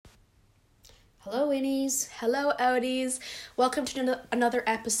Hello, Innies. Hello, Outies. Welcome to another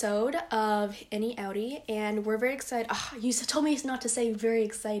episode of Innie Outie, and we're very excited. Oh, you told me not to say very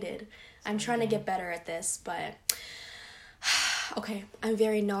excited. I'm trying to get better at this, but... Okay, I'm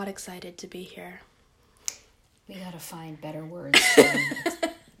very not excited to be here. We gotta find better words than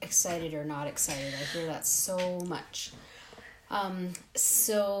excited or not excited. I hear that so much.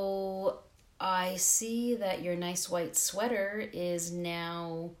 So I see that your nice white sweater is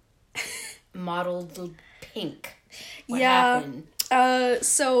now... mottled pink. What happened?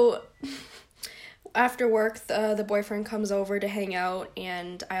 So after work, the boyfriend comes over to hang out,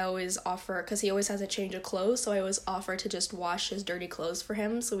 and I always offer, because he always has a change of clothes, so I always offer to just wash his dirty clothes for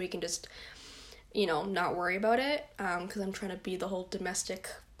him so we can just, not worry about it, because I'm trying to be the whole domestic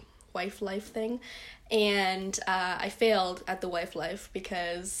wife life thing. And I failed at the wife life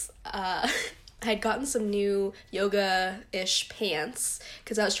because I had gotten some new yoga-ish pants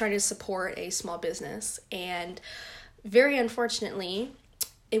because I was trying to support a small business, and very unfortunately,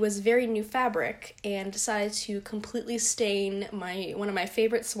 it was very new fabric and decided to completely stain one of my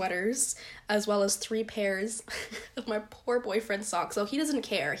favorite sweaters, as well as 3 pairs of my poor boyfriend's socks. So he doesn't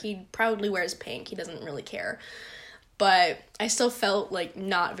care. He proudly wears pink. He doesn't really care. But I still felt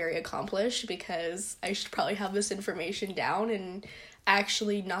not very accomplished because I should probably have this information down and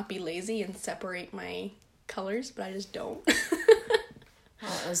actually not be lazy and separate my colors, but I just don't.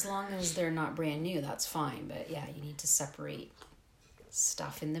 Well, as long as they're not brand new, that's fine. But yeah, you need to separate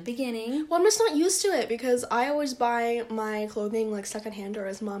stuff in the beginning. Well, I'm just not used to it because I always buy my clothing secondhand, or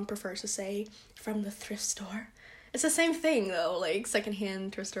as Mom prefers to say, from the thrift store. It's the same thing though,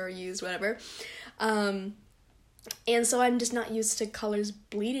 secondhand, thrift store, used, whatever. And so I'm just not used to colors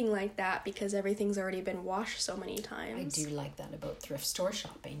bleeding like that because everything's already been washed so many times. I do like that about thrift store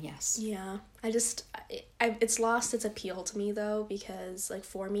shopping, yes. Yeah. It's lost its appeal to me though because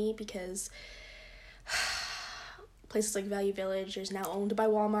places like Value Village is now owned by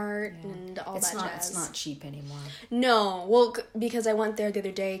Walmart and all that jazz. It's not cheap anymore. No. Well, because I went there the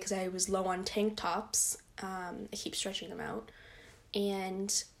other day because I was low on tank tops. I keep stretching them out.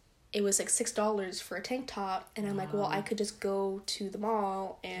 And it was $6 for a tank top, and I'm like, well, I could just go to the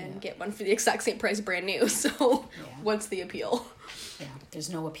mall and get one for the exact same price, brand new. So, what's the appeal? Yeah, there's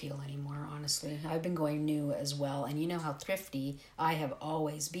no appeal anymore, honestly. I've been going new as well, and you know how thrifty I have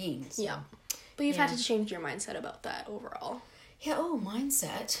always been. So. Yeah, but you've had to change your mindset about that overall. Yeah,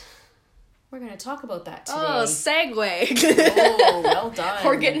 mindset. We're going to talk about that today. Oh, segue. Oh, well done.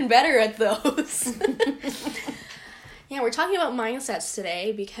 We're getting better at those. Yeah, we're talking about mindsets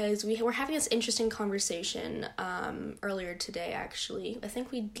today because we were having this interesting conversation earlier today, actually. I think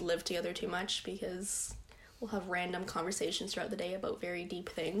we live together too much because we'll have random conversations throughout the day about very deep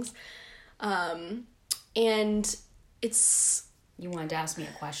things. And it's... You wanted to ask me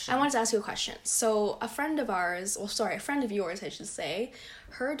a question. I wanted to ask you a question. So a friend of yours, I should say,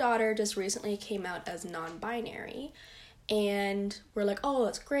 her daughter just recently came out as non-binary. And we're like, oh,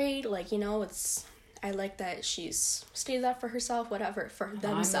 that's great. I like that she's stated that for herself, whatever, for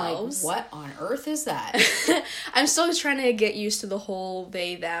themselves. I'm like, what on earth is that? I'm still trying to get used to the whole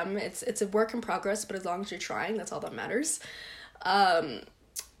they, them. It's a work in progress, but as long as you're trying, that's all that matters.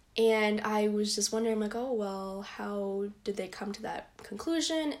 And I was just wondering, oh, well, how did they come to that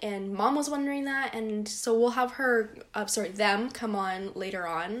conclusion? And Mom was wondering that, and so we'll have them come on later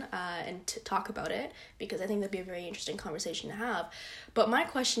on and talk about it, because I think that'd be a very interesting conversation to have. But my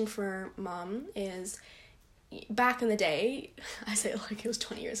question for Mom is, back in the day, I say it like it was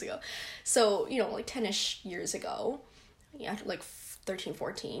 20 years ago, so, 10-ish years ago, 13,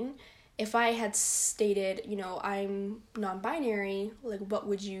 14, if I had stated, I'm non-binary, what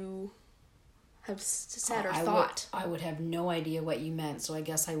would you have said or thought? I would have no idea what you meant, so I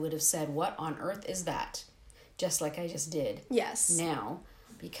guess I would have said, what on earth is that? Just like I just did. Yes. Now,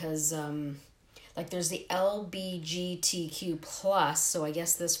 because, there's the LGBTQ+, so I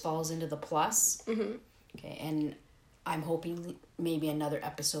guess this falls into the plus. Mm-hmm. Okay, and I'm hoping maybe another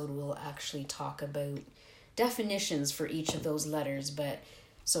episode will actually talk about definitions for each of those letters, but...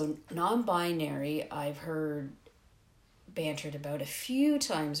 So, non-binary, I've heard bantered about a few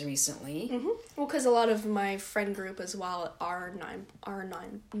times recently. Mm-hmm. Well, because a lot of my friend group as well are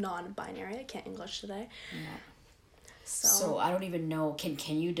non-binary. I can't English today. Yeah. So I don't even know.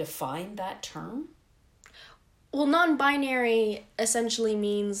 Can you define that term? Well, non-binary essentially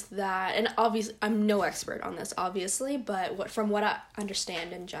means that, and obviously, I'm no expert on this, obviously, but from what I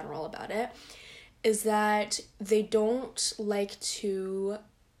understand in general about it, is that they don't like to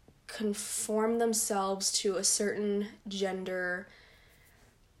conform themselves to a certain gender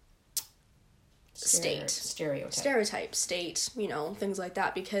stereotype state, things like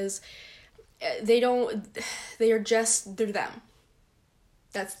that, because they're them.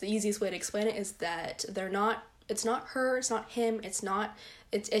 That's the easiest way to explain it, is that it's not her, it's not him,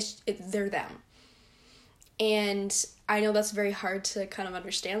 they're them. And I know that's very hard to kind of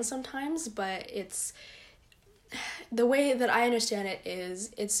understand sometimes, but it's, the way that I understand it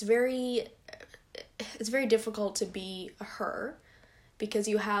is, it's very difficult to be a her, because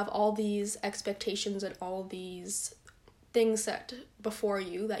you have all these expectations and all these things set before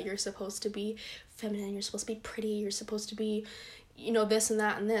you, that you're supposed to be feminine, you're supposed to be pretty, you're supposed to be, this and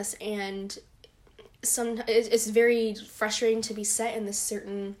that and this, and it's very frustrating to be set in this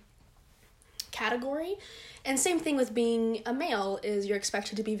certain category. And same thing with being a male, is you're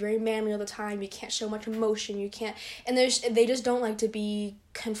expected to be very manly all the time, you can't show much emotion, and they just don't like to be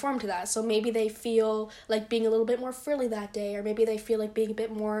conformed to that. So maybe they feel like being a little bit more frilly that day, or maybe they feel like being a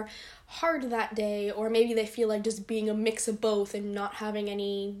bit more hard that day, or maybe they feel like just being a mix of both and not having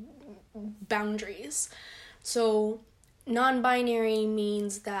any boundaries. So non-binary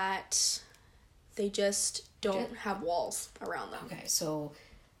means that they just don't have walls around them. Okay, so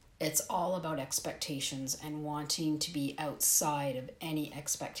it's all about expectations and wanting to be outside of any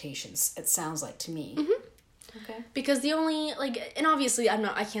expectations, it sounds like to me. Mm-hmm. Okay. Because the only, and obviously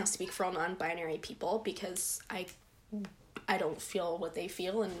I can't speak for all non-binary people, because I don't feel what they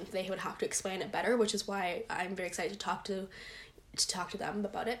feel, and they would have to explain it better, which is why I'm very excited to talk to them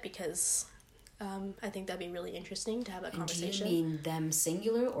about it, because I think that'd be really interesting to have that conversation. Do you mean them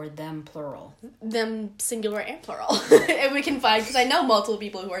singular or them plural? Them singular and plural. If we can find, because I know multiple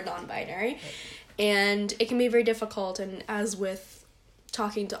people who are non-binary, right. And it can be very difficult. And as with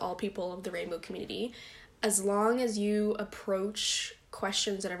talking to all people of the rainbow community, as long as you approach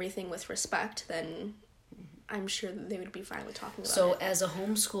questions and everything with respect, then I'm sure that they would be fine with talking about it. So as a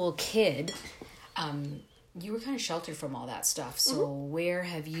homeschool kid, you were kind of sheltered from all that stuff. So where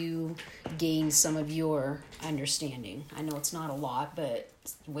have you gained some of your understanding? I know it's not a lot, but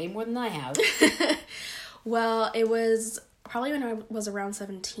it's way more than I have. Well, it was probably when I was around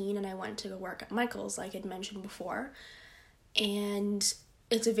 17, and I went to go work at Michael's, like I'd mentioned before. And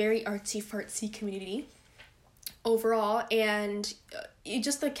it's a very artsy-fartsy community overall, and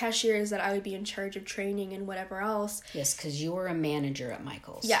just the cashiers that I would be in charge of training and whatever else. Yes, because you were a manager at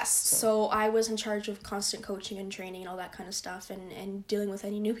Michael's. Yes, so I was in charge of constant coaching and training and all that kind of stuff, and dealing with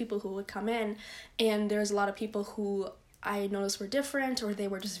any new people who would come in. And there's a lot of people who I noticed were different, or they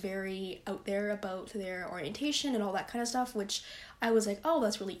were just very out there about their orientation and all that kind of stuff, which I was like, oh,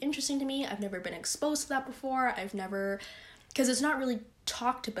 that's really interesting to me. I've never been exposed to that before. Because it's not really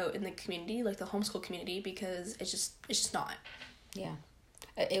talked about in the community, like the homeschool community, because it's just not. Yeah.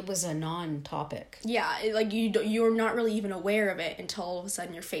 It was a non-topic. Yeah, you're not really even aware of it until all of a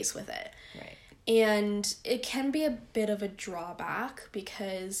sudden you're faced with it. Right. And it can be a bit of a drawback,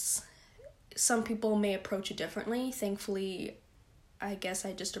 because some people may approach it differently. Thankfully, I guess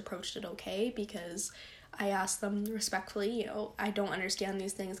I just approached it okay, because I asked them respectfully, I don't understand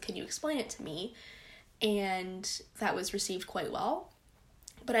these things, can you explain it to me? And that was received quite well.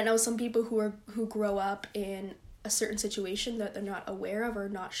 But I know some people who grow up in a certain situation that they're not aware of or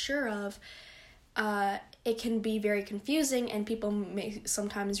not sure of, it can be very confusing, and people may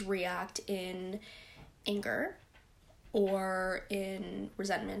sometimes react in anger or in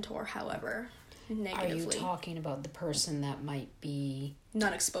resentment, or however, negatively. Are you talking about the person that might be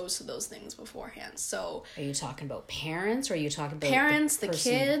not exposed to those things beforehand? So are you talking about parents, or are you talking about parents, the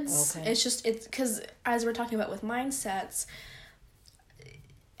kids? Okay. It's because, as we're talking about with mindsets,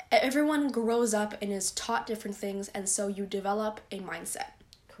 everyone grows up and is taught different things, and so you develop a mindset.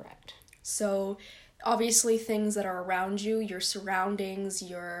 Correct. So obviously things that are around you, your surroundings,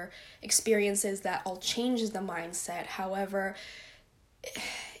 your experiences, that all changes the mindset. However,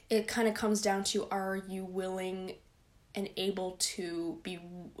 it kind of comes down to, are you willing and able to be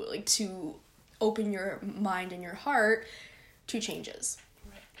to open your mind and your heart to changes?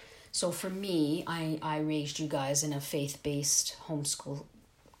 Right. So for me, I raised you guys in a faith-based homeschool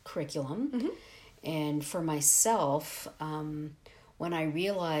curriculum. Mm-hmm. And for myself, when I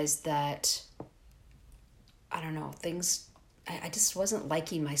realized that, I don't know, I just wasn't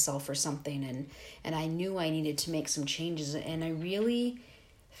liking myself or something, and I knew I needed to make some changes, and I really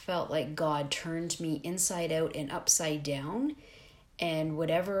felt like God turned me inside out and upside down, and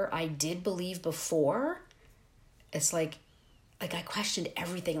whatever I did believe before, it's like I questioned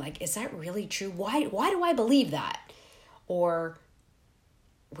everything, like, is that really true? Why do I believe that? Or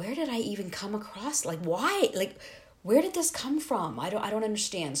where did I even come across? Like, why? Like, where did this come from? I don't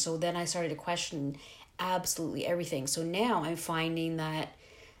understand. So then I started to question absolutely everything. So now I'm finding that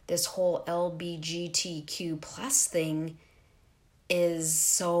this whole LGBTQ plus thing is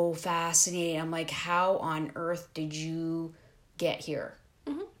so fascinating. I'm like, how on earth did you get here?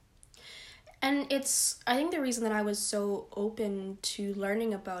 Mm-hmm. And I think the reason that I was so open to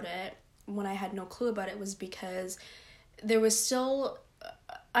learning about it when I had no clue about it was because there was still,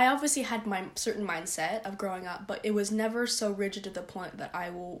 I obviously had my certain mindset of growing up, but it was never so rigid to the point that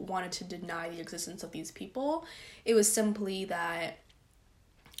I wanted to deny the existence of these people. It was simply that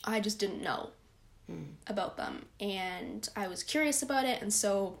I just didn't know about them, and I was curious about it, and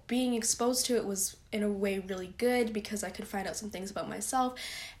so being exposed to it was in a way really good because I could find out some things about myself.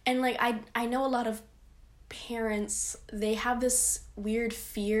 And like I know a lot of parents, they have this weird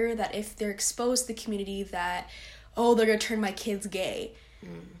fear that if they're exposed to the community that, oh, they're gonna turn my kids gay.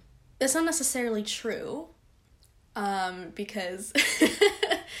 That's not necessarily true, because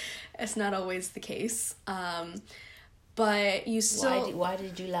it's not always the case, but you still... Why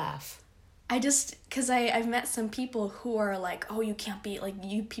did you laugh? Because I've met some people who are like, oh, you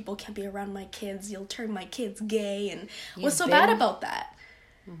people can't be around my kids, you'll turn my kids gay, and what's so bad about that?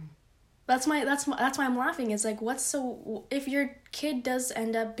 That's why I'm laughing. It's like, if your kid does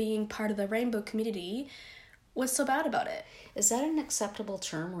end up being part of the rainbow community, what's so bad about it? Is that an acceptable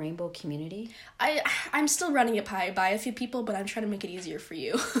term, rainbow community? I'm still running it by a few people, but I'm trying to make it easier for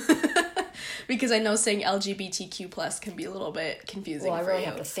you. Because I know saying LGBTQ plus can be a little bit confusing. Well, I really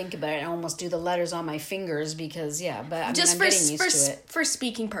have to think about it. I almost do the letters on my fingers because, yeah, but I'm getting used to it. For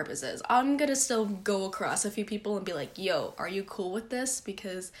speaking purposes, I'm going to still go across a few people and be like, yo, are you cool with this?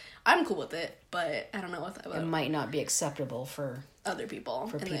 Because I'm cool with it, but I don't know what it might not be acceptable for other people.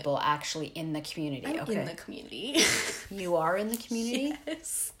 For people actually in the community. I'm in the community. You are in the community?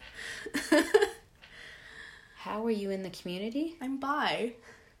 Yes. How are you in the community? I'm bi.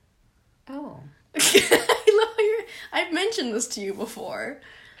 Oh. I've mentioned this to you before.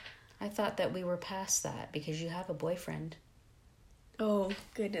 I thought that we were past that because you have a boyfriend. Oh,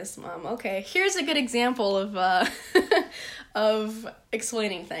 goodness, Mom. Okay, here's a good example of of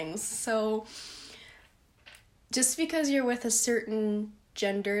explaining things. So, just because you're with a certain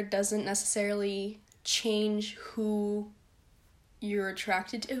gender doesn't necessarily change who you're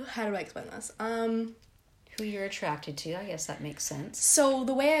attracted to. How do I explain this? Who you're attracted to, I guess that makes sense. So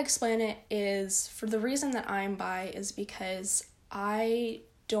the way I explain it is, for the reason that I'm bi is because I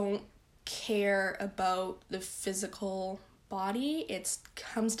don't care about the physical body. It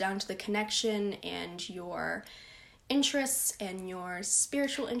comes down to the connection and your interests and your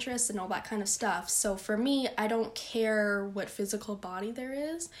spiritual interests and all that kind of stuff. So for me, I don't care what physical body there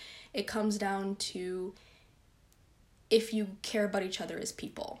is. It comes down to if you care about each other as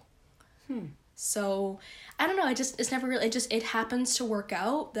people. So, I don't know, it happens to work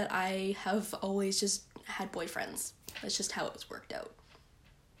out that I have always just had boyfriends. That's just how it's worked out.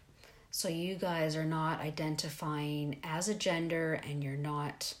 So you guys are not identifying as a gender, and you're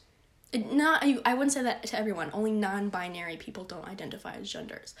not... I wouldn't say that to everyone. Only non-binary people don't identify as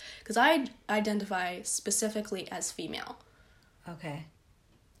genders. Because I identify specifically as female. Okay.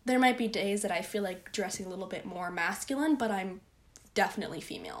 There might be days that I feel like dressing a little bit more masculine, but I'm definitely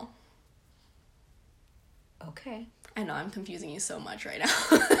female. Okay. I know, I'm confusing you so much right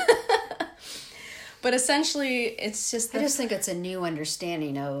now. But essentially, it's just... I just think it's a new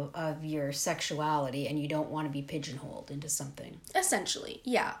understanding of your sexuality, and you don't want to be pigeonholed into something. Essentially,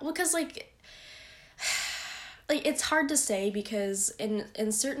 yeah. Because, like it's hard to say because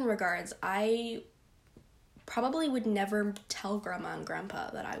in certain regards, I probably would never tell Grandma and Grandpa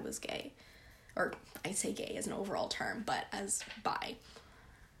that I was gay. Or, I say gay as an overall term, but as bi.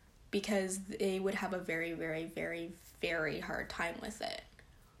 Because they would have a very, very, very, very hard time with it.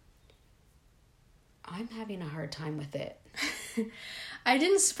 I'm having a hard time with it. I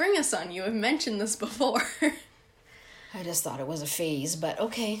didn't spring this on you. I've mentioned this before. I just thought it was a phase, but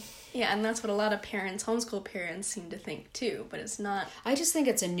okay. Yeah, and that's what a lot of parents, homeschool parents, seem to think too, but it's not. I just think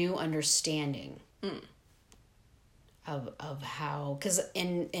it's a new understanding of how... Because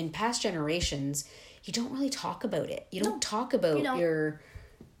in past generations, you don't really talk about it. You don't talk about your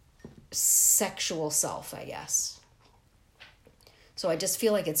sexual self, I guess. So I just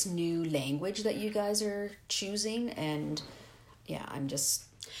feel like it's new language that you guys are choosing, and yeah, I'm just...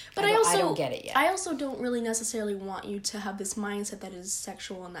 But I don't get it yet. I also don't really necessarily want you to have this mindset that is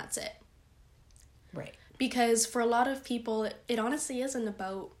sexual and that's it. Right. Because for a lot of people, it honestly isn't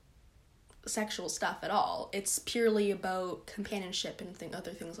about sexual stuff at all. It's purely about companionship and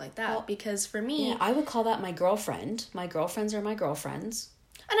other things like that. Well, because for me... Yeah, I would call that my girlfriend. My girlfriends are my girlfriends.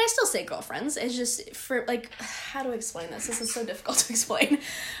 And I still say girlfriends. It's just for, like, how do I explain this? This is so difficult to explain.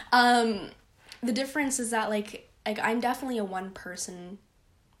 The difference is that, like I'm definitely a one-person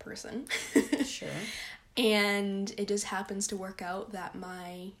person. Sure. And it just happens to work out that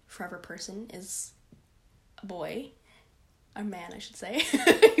my forever person is a boy. A man, I should say.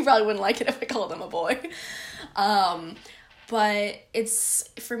 He probably wouldn't like it if I called him a boy. But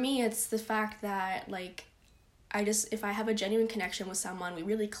for me, it's the fact that, like, if I have a genuine connection with someone, we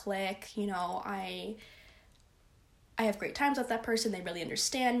really click, you know, I have great times with that person, they really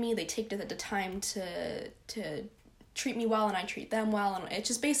understand me, they take the time to treat me well, and I treat them well, and it's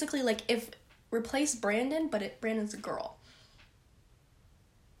just basically, like, replace Brandon, but Brandon's a girl.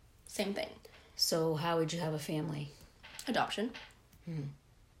 Same thing. So how would you have a family? Adoption.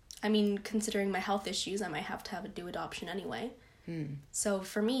 I mean, considering my health issues, I might have to do adoption anyway. So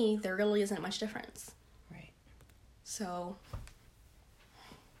for me, there really isn't much difference. Right. So,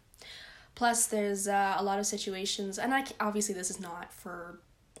 plus there's a lot of situations, and obviously this is not for,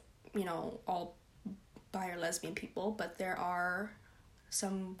 you know, all bi or lesbian people, but there are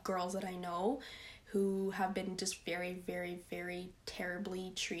some girls that I know who have been just very, very, very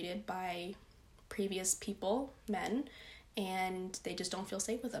terribly treated by previous people, men, and they just don't feel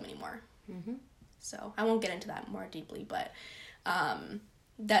safe with them anymore. So I won't get into that more deeply, but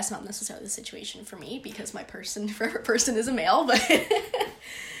that's not necessarily the situation for me, because my forever person is a male, but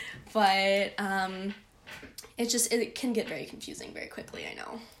it can get very confusing very quickly, I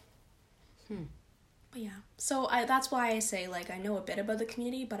know. But yeah, so that's why I say, like, I know a bit about the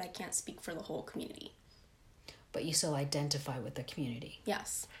community, but I can't speak for the whole community. But you still identify with the community.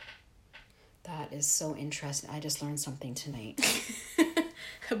 Yes. That is so interesting. I just learned something tonight.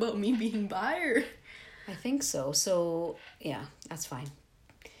 About me being bi, or? I think so. So, yeah, that's fine.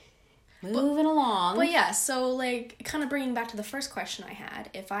 Moving along. But yeah, so, like, kind of bringing back to the first question I had,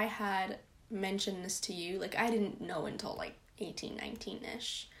 if I had mentioned this to you, like, I didn't know until, like, 18,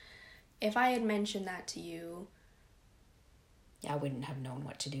 19-ish. If I had mentioned that to you... Yeah, I wouldn't have known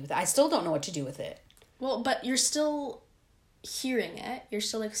what to do with it. I still don't know what to do with it. Well, but you're still hearing it. You're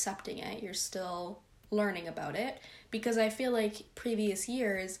still accepting it. You're still learning about it. Because I feel like previous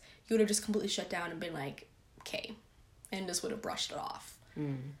years, you would have just completely shut down and been like, okay. And just would have brushed it off.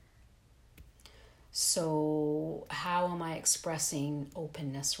 So, how am I expressing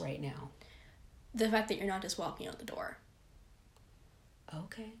openness right now? The fact that you're not just walking out the door.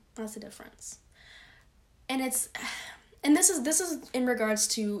 Okay. That's the difference. And this is in regards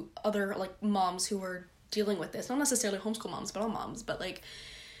to other, like, moms who are dealing with this. Not necessarily homeschool moms, but all moms. But, like,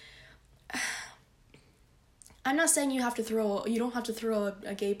 I'm not saying you don't have to throw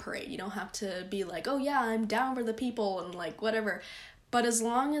a gay parade. You don't have to be like, oh yeah, I'm down for the people and, like, whatever. But as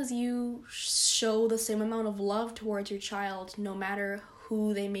long as you show the same amount of love towards your child, no matter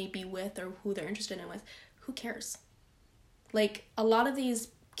who they may be with or who they're interested in with, who cares? Like, a lot of these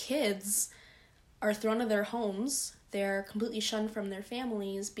kids are thrown out of their homes. They're completely shunned from their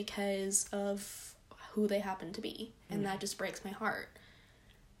families because of who they happen to be. And that just breaks my heart.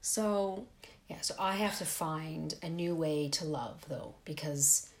 So... Yeah, so I have to find a new way to love, though,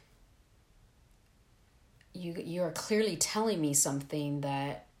 because you're clearly telling me something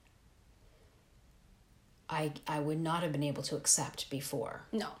that I would not have been able to accept before.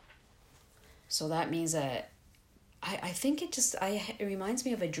 No. So that means that I think it reminds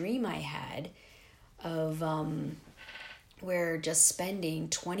me of a dream I had of where just spending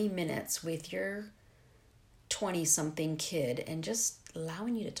 20 minutes with your 20-something kid and just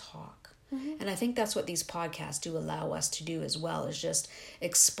allowing you to talk. And I think that's what these podcasts do allow us to do as well, is just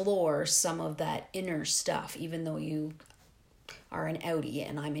explore some of that inner stuff, even though you are an outie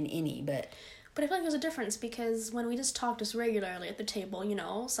and I'm an innie. But I feel like there's a difference, because when we just talk just regularly at the table, you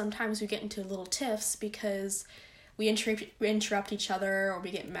know, sometimes we get into little tiffs because we interrupt each other, or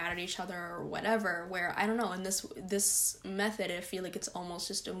we get mad at each other or whatever, where, I don't know, in this method, I feel like it's almost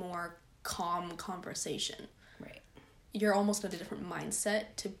just a more calm conversation. Right. You're almost in a different mindset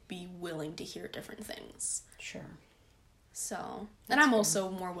to be willing to hear different things. Sure. So, and I'm also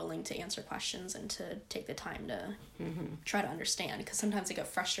more willing to answer questions and to take the time to try to understand, because sometimes I get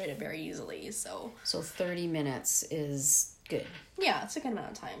frustrated very easily, so 30 minutes is good. Yeah, it's a good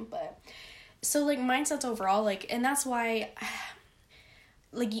amount of time, but... So, like, mindsets overall, like, and that's why,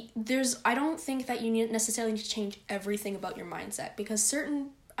 like, I don't think that you necessarily need to change everything about your mindset, because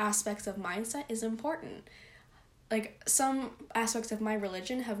certain aspects of mindset is important. Like, some aspects of my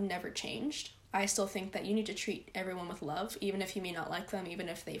religion have never changed. I still think that you need to treat everyone with love, even if you may not like them, even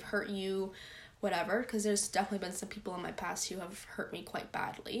if they've hurt you, whatever, because there's definitely been some people in my past who have hurt me quite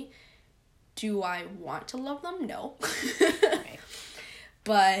badly. Do I want to love them? No. Right.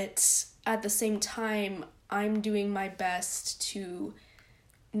 But at the same time, I'm doing my best to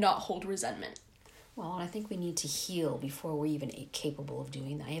not hold resentment. Well, and I think we need to heal before we're even capable of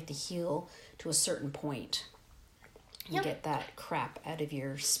doing that. I have to heal to a certain point. And get that crap out of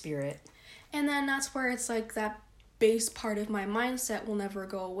your spirit. And then that's where it's like that base part of my mindset will never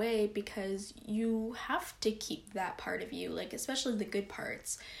go away, because you have to keep that part of you, like especially the good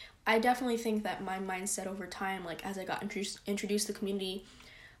parts. I definitely think that my mindset over time, like as I got introduced to the community,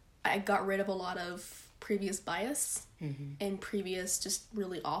 I got rid of a lot of previous bias and previous just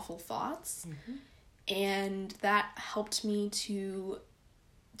really awful thoughts. And that helped me to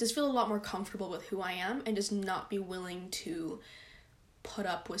just feel a lot more comfortable with who I am and just not be willing to put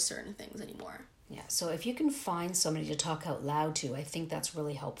up with certain things anymore. Yeah, so if you can find somebody to talk out loud to, I think that's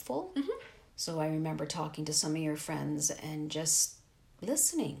really helpful. So I remember talking to some of your friends and just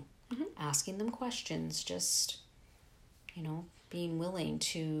listening, asking them questions, just, you know, being willing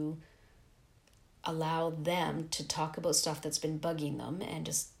to allow them to talk about stuff that's been bugging them and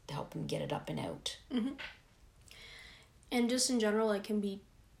just help them get it up and out. And just in general, it can be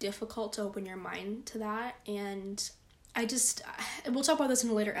difficult to open your mind to that. And we'll talk about this in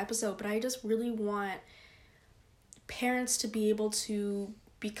a later episode, but I just really want parents to be able to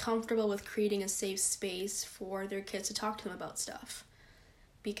be comfortable with creating a safe space for their kids to talk to them about stuff.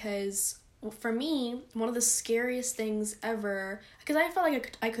 Because for me, one of the scariest things ever, because I felt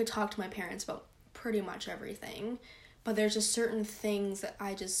like I could talk to my parents about pretty much everything, but there's just certain things that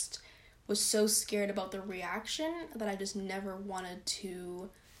I just was so scared about the reaction that I just never wanted to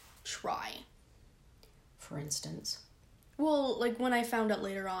try. For instance? Well, like when I found out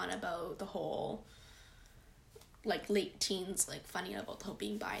later on about the whole, like late teens, like finding out about the whole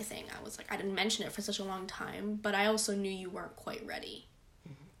being bi thing, I was like, I didn't mention it for such a long time, but I also knew you weren't quite ready.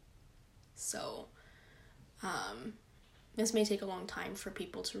 So, this may take a long time for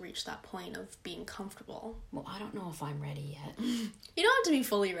people to reach that point of being comfortable. Well, I don't know if I'm ready yet. You don't have to be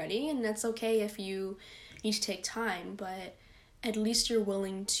fully ready, and that's okay if you need to take time, but at least you're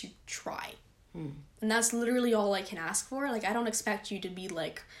willing to try. And that's literally all I can ask for. Like, I don't expect you to be,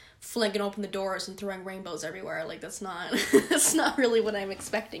 like, flinging open the doors and throwing rainbows everywhere. Like, that's not, that's not really what I'm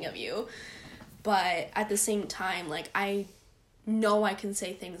expecting of you. But at the same time, like, I know I can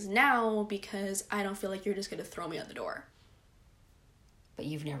say things now because I don't feel like you're just going to throw me out the door. But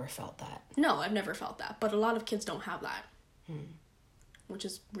you've never felt that. No, I've never felt that. But a lot of kids don't have that. Which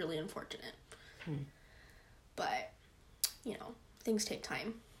is really unfortunate. But, you know, things take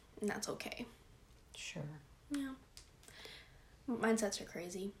time. And that's okay. Sure. Yeah. Mindsets are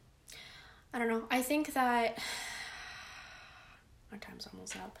crazy. I don't know. I think that... Our time's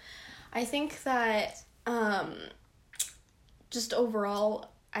almost up. I think that... just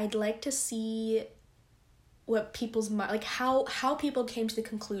overall, I'd like to see what people's mind, like how people came to the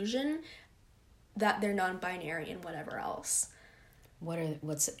conclusion that they're non-binary and whatever else.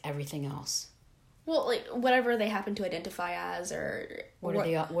 What's everything else? Well, like whatever they happen to identify as, or what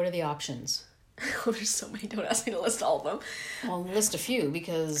are the options? Oh, there's so many. Don't ask me to list all of them. Well, list a few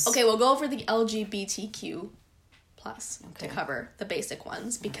because. Okay, we'll go over the LGBTQ plus to cover the basic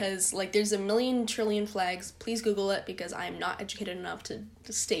ones because like there's a million trillion flags. Please Google it because I'm not educated enough to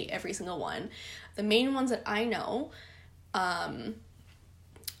state every single one. The main ones that I know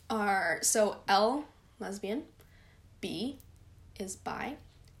are so L, lesbian, B is bi,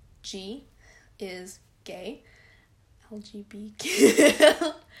 G is gay,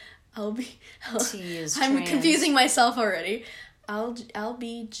 LGBTQ, T is I'm trans. confusing myself already.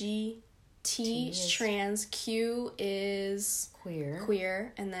 LBGT is trans, Q is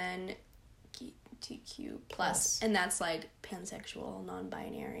queer, and then TQ plus, and that's like pansexual,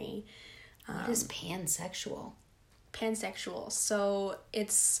 non-binary. What is pansexual? Pansexual. So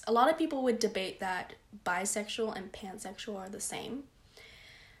it's a lot of people would debate that bisexual and pansexual are the same.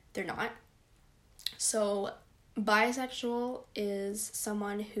 They're not. So bisexual is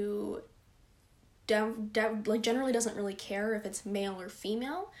someone who like generally doesn't really care if it's male or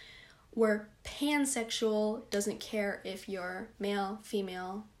female, where pansexual doesn't care if you're male,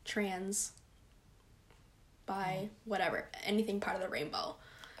 female, trans, bi, whatever, anything part of the rainbow.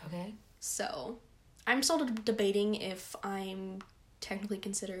 Okay. So I'm still debating if I'm technically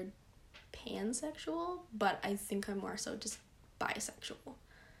considered pansexual, but I think I'm more so just bisexual.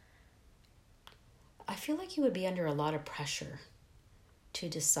 I feel like you would be under a lot of pressure to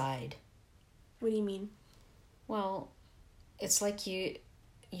decide. What do you mean? Well, it's like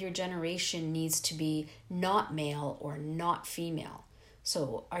your generation needs to be not male or not female.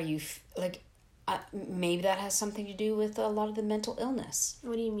 So are you maybe that has something to do with a lot of the mental illness.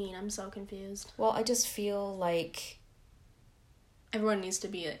 What do you mean? I'm so confused. Well, I just feel like everyone needs to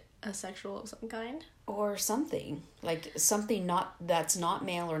be a sexual of some kind, or something like something that's not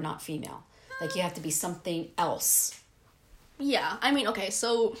male or not female. Like you have to be something else. Yeah, I mean, okay,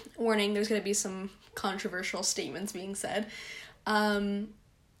 so, warning, there's gonna be some controversial statements being said.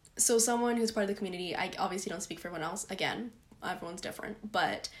 So someone who's part of the community, I obviously don't speak for everyone else, again, everyone's different,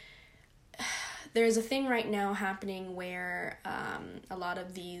 but there's a thing right now happening where a lot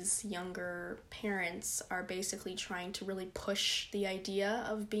of these younger parents are basically trying to really push the idea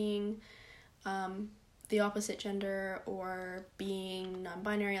of being the opposite gender or being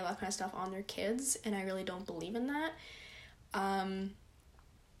non-binary, all that kind of stuff on their kids, and I really don't believe in that.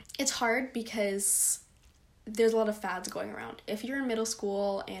 It's hard because there's a lot of fads going around. If you're in middle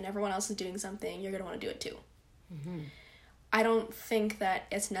school and everyone else is doing something, you're going to want to do it too. Mm-hmm. I don't think that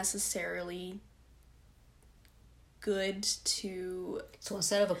it's necessarily good to... So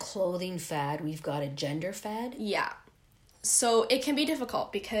instead of a clothing fad, we've got a gender fad? Yeah. So it can be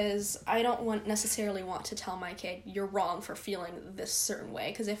difficult because I don't necessarily want to tell my kid, you're wrong for feeling this certain way.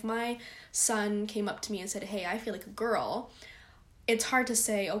 Because if my son came up to me and said, hey, I feel like a girl... It's hard to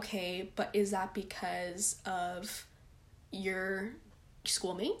say, okay, but is that because of your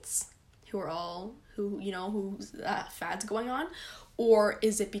schoolmates who fad's going on? Or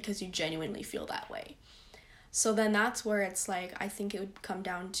is it because you genuinely feel that way? So then that's where it's like, I think it would come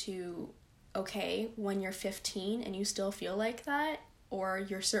down to, okay, when you're 15 and you still feel like that, or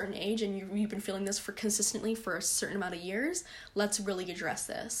you're a certain age and you've been feeling this consistently for a certain amount of years, let's really address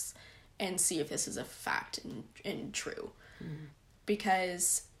this and see if this is a fact and true. Mm-hmm.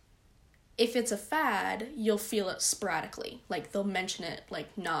 Because if it's a fad, you'll feel it sporadically. Like, they'll mention it,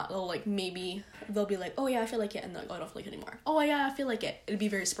 maybe they'll be like, oh yeah, I feel like it, and they're like, oh, I don't feel like it anymore. Oh yeah, I feel like it. It'd be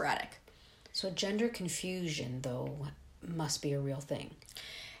very sporadic. So gender confusion, though, must be a real thing.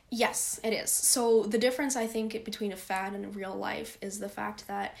 Yes, it is. So the difference, I think, between a fad and a real life is the fact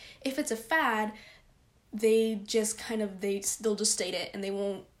that if it's a fad, they just they'll just state it, and they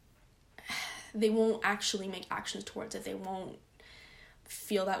won't actually make actions towards it. They won't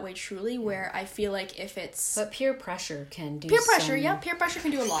feel that way truly, where I feel like if it's... But peer pressure can do peer pressure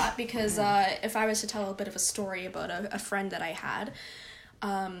can do a lot, because if I was to tell a bit of a story about a friend that I had,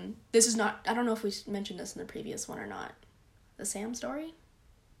 this is not... I don't know if we mentioned this in the previous one or not. The Sam story?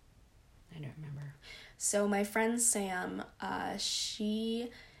 I don't remember. So my friend Sam, she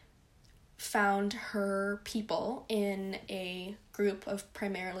found her people in a group of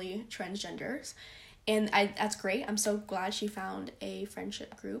primarily transgenders. And that's great. I'm so glad she found a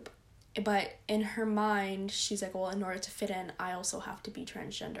friendship group. But in her mind, she's like, well, in order to fit in, I also have to be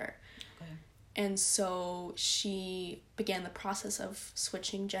transgender. Okay. And so she began the process of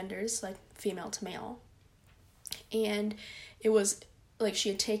switching genders, like female to male. And it was like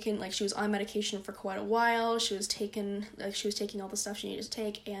she was on medication for quite a while. She was taking all the stuff she needed to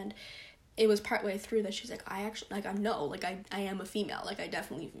take. And it was partway through that she's like, I am a female. Like, I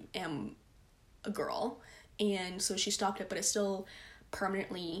definitely am a girl. And so she stopped it, but it still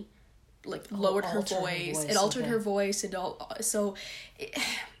permanently lowered her voice. It altered her voice. And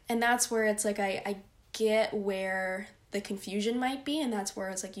that's where it's like I get where the confusion might be, and that's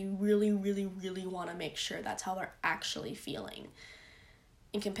where it's like you really, really, really want to make sure that's how they're actually feeling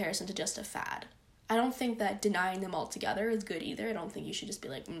in comparison to just a fad. I don't think that denying them altogether is good either. I don't think you should just be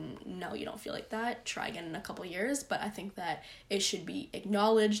like, no, you don't feel like that. Try again in a couple years. But I think that it should be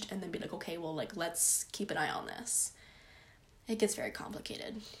acknowledged and then be like, okay, well, let's keep an eye on this. It gets very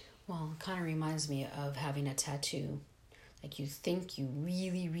complicated. Well, it kind of reminds me of having a tattoo. Like, you think you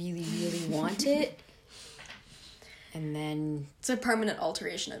really, really, really want it, and then... It's a permanent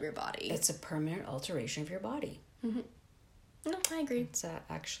alteration of your body. It's a permanent alteration of your body. Mm-hmm. No, I agree. It's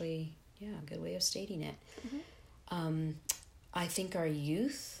actually... Yeah, a good way of stating it. Mm-hmm. I think our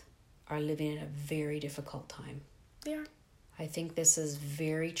youth are living in a very difficult time. They are. I think this is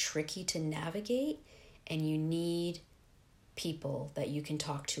very tricky to navigate, and you need people that you can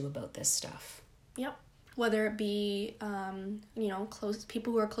talk to about this stuff. Yep. Whether it be, close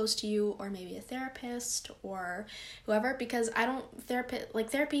people who are close to you, or maybe a therapist or whoever, because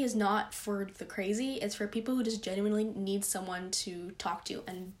therapy is not for the crazy. It's for people who just genuinely need someone to talk to,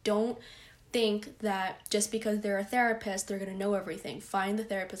 and don't think that just because they're a therapist, they're going to know everything. Find the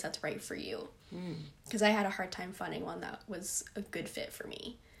therapist that's right for you. Because I had a hard time finding one that was a good fit for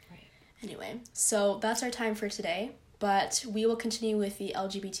me. Right. Anyway, so that's our time for today. But we will continue with the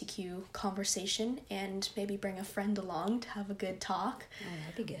LGBTQ conversation and maybe bring a friend along to have a good talk. Oh,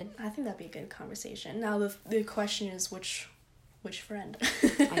 that'd be good. I think that'd be a good conversation. Now the question is which friend?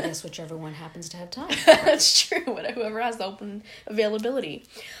 I guess whichever one happens to have time. That's true. Whoever has the open availability.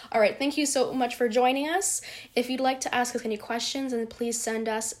 All right. Thank you so much for joining us. If you'd like to ask us any questions, then please send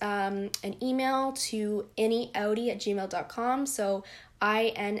us an email to innyaudi@gmail.com. So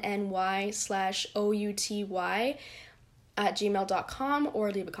INNY/OUTY. @gmail.com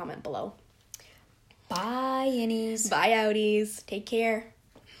or leave a comment below. Bye, innies. Bye, outies. Take care.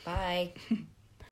 Bye.